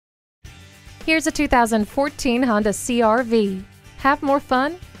Here's a 2014 Honda CR-V. Have more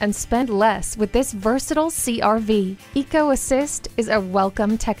fun and spend less with this versatile CR-V. Eco Assist is a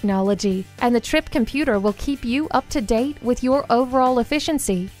welcome technology, and the trip computer will keep you up to date with your overall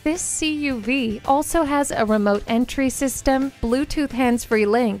efficiency. This CUV also has a remote entry system, Bluetooth hands-free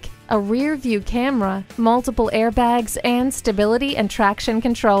link, a rear view camera, multiple airbags, and stability and traction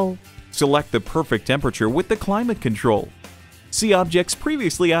control. Select the perfect temperature with the climate control. See objects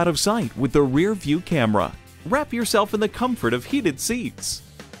previously out of sight with the rear view camera. Wrap yourself in the comfort of heated seats.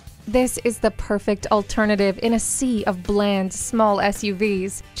 This is the perfect alternative in a sea of bland, small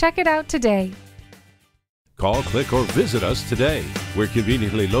SUVs. Check it out today. Call, click, or visit us today. We're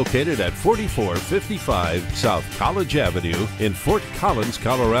conveniently located at 4455 South College Avenue in Fort Collins,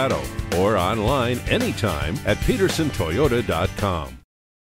 Colorado, or online anytime at petersontoyota.com.